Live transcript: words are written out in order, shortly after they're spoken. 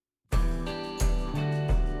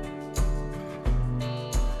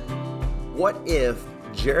What if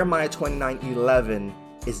Jeremiah 29:11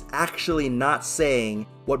 is actually not saying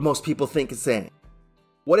what most people think it's saying?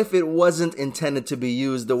 What if it wasn't intended to be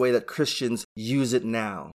used the way that Christians use it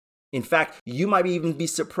now? In fact, you might even be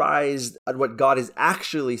surprised at what God is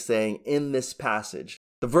actually saying in this passage.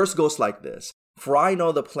 The verse goes like this: "For I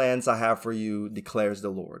know the plans I have for you, declares the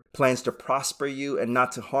Lord. Plans to prosper you and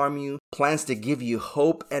not to harm you. Plans to give you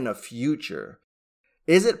hope and a future."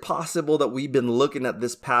 Is it possible that we've been looking at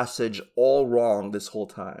this passage all wrong this whole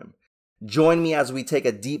time? Join me as we take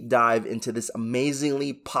a deep dive into this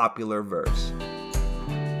amazingly popular verse.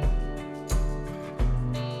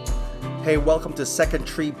 Hey, welcome to Second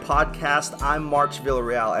Tree Podcast. I'm March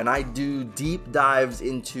Villarreal, and I do deep dives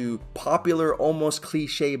into popular, almost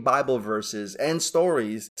cliche Bible verses and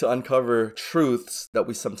stories to uncover truths that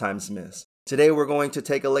we sometimes miss. Today, we're going to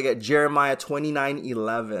take a look at Jeremiah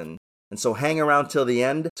 29:11. And so hang around till the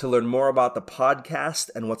end to learn more about the podcast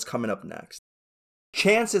and what's coming up next.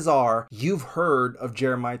 Chances are you've heard of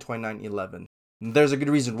Jeremiah 29:11. There's a good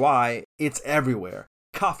reason why. It's everywhere.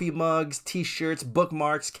 Coffee mugs, t-shirts,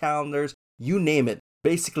 bookmarks, calendars, you name it.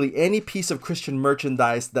 Basically any piece of Christian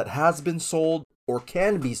merchandise that has been sold or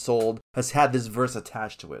can be sold has had this verse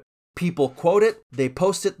attached to it. People quote it, they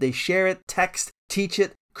post it, they share it, text, teach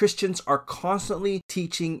it. Christians are constantly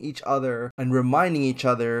teaching each other and reminding each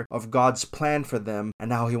other of God's plan for them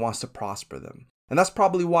and how He wants to prosper them. And that's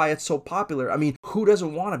probably why it's so popular. I mean, who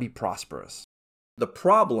doesn't want to be prosperous? The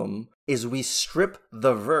problem is we strip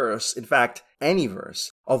the verse, in fact, any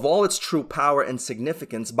verse, of all its true power and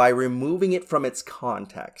significance by removing it from its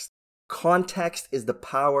context. Context is the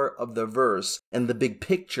power of the verse, and the big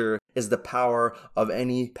picture is the power of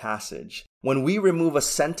any passage. When we remove a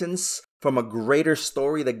sentence from a greater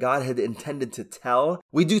story that God had intended to tell,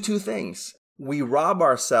 we do two things. We rob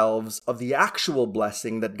ourselves of the actual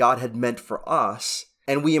blessing that God had meant for us,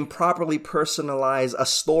 and we improperly personalize a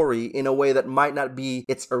story in a way that might not be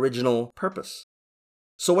its original purpose.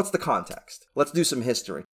 So what's the context? Let's do some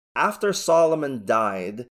history. After Solomon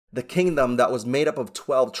died, the kingdom that was made up of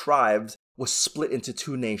 12 tribes was split into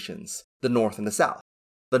two nations, the north and the south.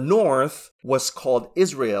 The north was called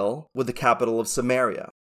Israel, with the capital of Samaria.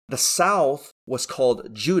 The south was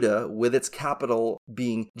called Judah, with its capital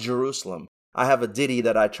being Jerusalem. I have a ditty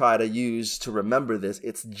that I try to use to remember this.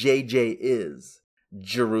 It's JJ is.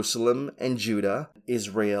 Jerusalem and Judah,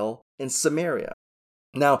 Israel and Samaria.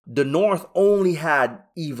 Now, the north only had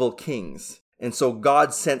evil kings. And so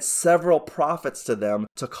God sent several prophets to them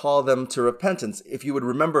to call them to repentance. If you would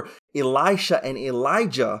remember, Elisha and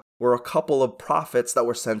Elijah were a couple of prophets that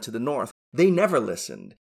were sent to the north. They never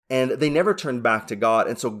listened, and they never turned back to God.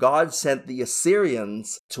 And so God sent the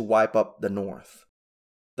Assyrians to wipe up the north.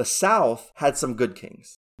 The south had some good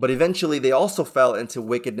kings, but eventually they also fell into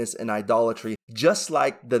wickedness and idolatry, just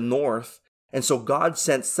like the north. And so God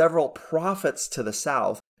sent several prophets to the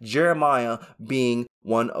south, Jeremiah being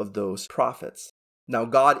one of those prophets. Now,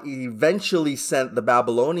 God eventually sent the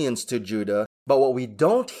Babylonians to Judah, but what we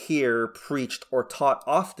don't hear preached or taught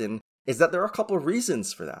often is that there are a couple of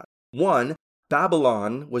reasons for that. One,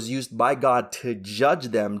 Babylon was used by God to judge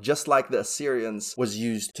them, just like the Assyrians was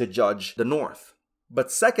used to judge the north.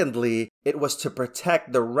 But secondly, it was to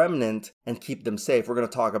protect the remnant and keep them safe. We're going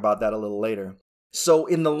to talk about that a little later. So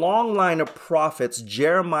in the long line of prophets,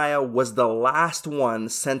 Jeremiah was the last one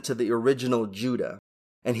sent to the original Judah.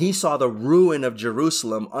 And he saw the ruin of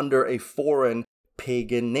Jerusalem under a foreign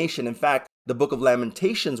pagan nation. In fact, the book of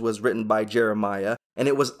Lamentations was written by Jeremiah, and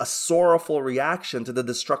it was a sorrowful reaction to the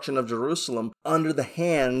destruction of Jerusalem under the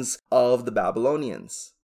hands of the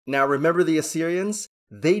Babylonians. Now remember the Assyrians?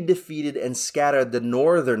 They defeated and scattered the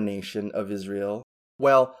northern nation of Israel.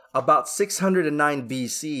 Well, about 609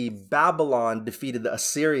 BC, Babylon defeated the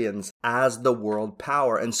Assyrians as the world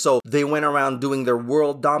power. And so they went around doing their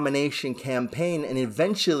world domination campaign, and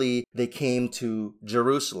eventually they came to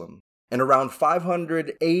Jerusalem. And around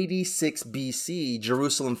 586 BC,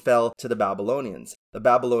 Jerusalem fell to the Babylonians. The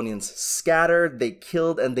Babylonians scattered, they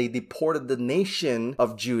killed, and they deported the nation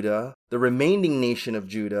of Judah, the remaining nation of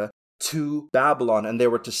Judah, to Babylon. And they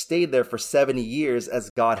were to stay there for 70 years as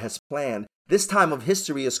God has planned. This time of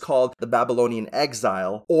history is called the Babylonian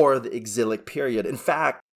exile or the exilic period. In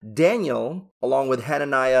fact, Daniel, along with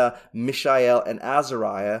Hananiah, Mishael, and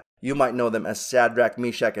Azariah, you might know them as Shadrach,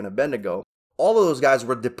 Meshach, and Abednego, all of those guys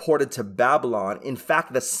were deported to Babylon. In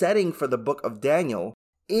fact, the setting for the book of Daniel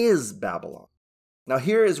is Babylon. Now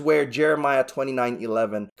here is where Jeremiah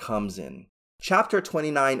 29:11 comes in. Chapter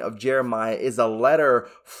 29 of Jeremiah is a letter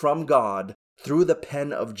from God through the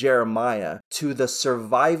pen of Jeremiah to the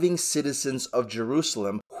surviving citizens of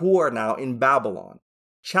Jerusalem who are now in Babylon.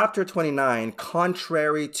 Chapter 29,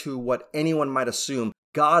 contrary to what anyone might assume,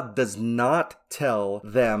 God does not tell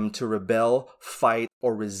them to rebel, fight,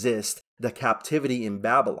 or resist the captivity in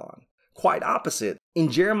Babylon. Quite opposite.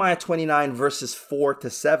 In Jeremiah 29 verses 4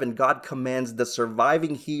 to 7, God commands the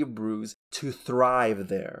surviving Hebrews to thrive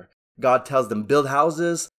there. God tells them, build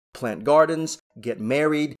houses, plant gardens, get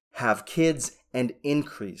married, have kids, and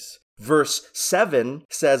increase. Verse 7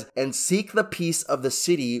 says, and seek the peace of the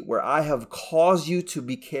city where I have caused you to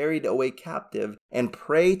be carried away captive, and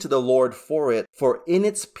pray to the Lord for it, for in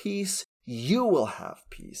its peace you will have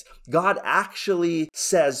peace. God actually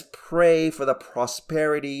says, pray for the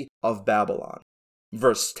prosperity of Babylon.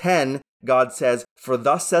 Verse 10, God says, for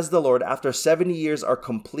thus says the Lord, after 70 years are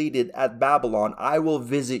completed at Babylon, I will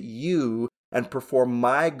visit you and perform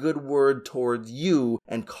my good word towards you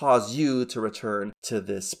and cause you to return to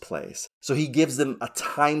this place. So he gives them a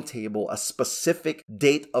timetable, a specific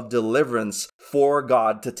date of deliverance for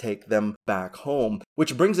God to take them back home.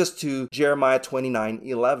 Which brings us to Jeremiah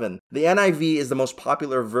 29:11. The NIV is the most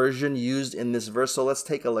popular version used in this verse, so let's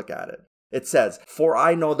take a look at it. It says, for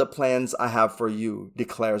I know the plans I have for you,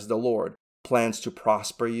 declares the Lord. Plans to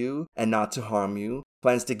prosper you and not to harm you.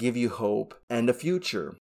 Plans to give you hope and a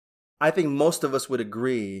future. I think most of us would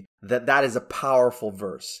agree that that is a powerful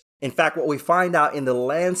verse. In fact, what we find out in the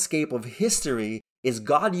landscape of history is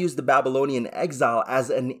God used the Babylonian exile as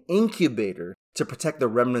an incubator to protect the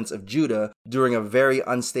remnants of Judah during a very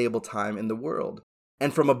unstable time in the world.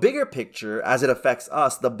 And from a bigger picture, as it affects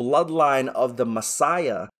us, the bloodline of the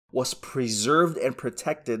Messiah was preserved and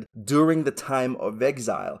protected during the time of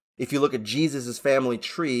exile. If you look at Jesus' family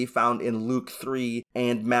tree found in Luke 3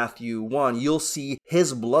 and Matthew 1, you'll see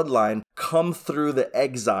his bloodline come through the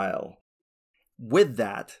exile. With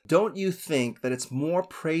that, don't you think that it's more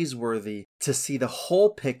praiseworthy to see the whole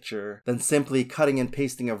picture than simply cutting and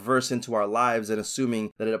pasting a verse into our lives and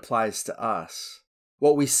assuming that it applies to us?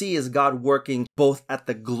 What we see is God working both at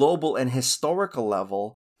the global and historical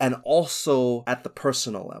level and also at the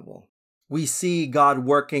personal level. We see God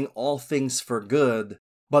working all things for good,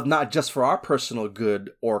 but not just for our personal good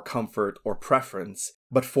or comfort or preference,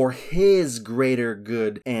 but for his greater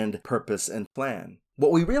good and purpose and plan.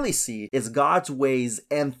 What we really see is God's ways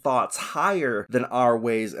and thoughts higher than our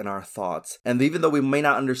ways and our thoughts. And even though we may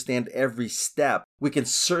not understand every step, we can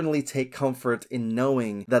certainly take comfort in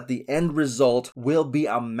knowing that the end result will be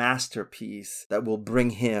a masterpiece that will bring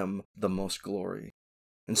him the most glory.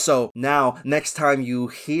 And so now, next time you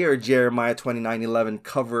hear Jeremiah 29:11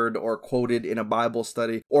 covered or quoted in a Bible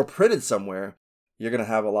study or printed somewhere, you're going to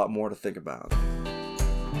have a lot more to think about.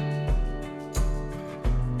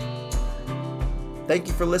 Thank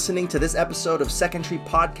you for listening to this episode of Second Tree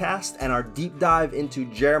Podcast and our deep dive into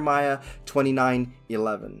Jeremiah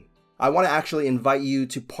 29:11. I want to actually invite you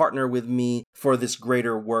to partner with me for this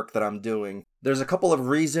greater work that I'm doing. There's a couple of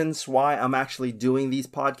reasons why I'm actually doing these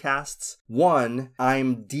podcasts. One,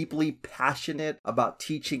 I'm deeply passionate about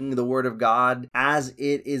teaching the Word of God as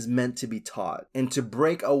it is meant to be taught and to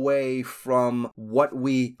break away from what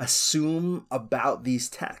we assume about these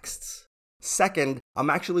texts. Second, I'm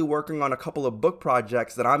actually working on a couple of book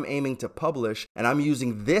projects that I'm aiming to publish, and I'm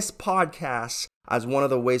using this podcast as one of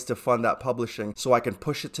the ways to fund that publishing so I can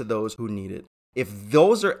push it to those who need it. If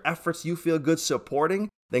those are efforts you feel good supporting,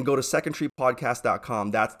 then go to secondtreepodcast.com.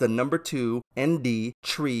 That's the number 2 ND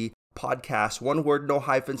tree podcast, one word, no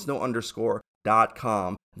hyphens, no underscore,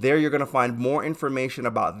 .com. There you're going to find more information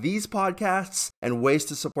about these podcasts and ways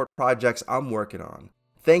to support projects I'm working on.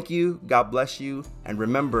 Thank you, God bless you, and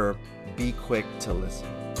remember, be quick to listen.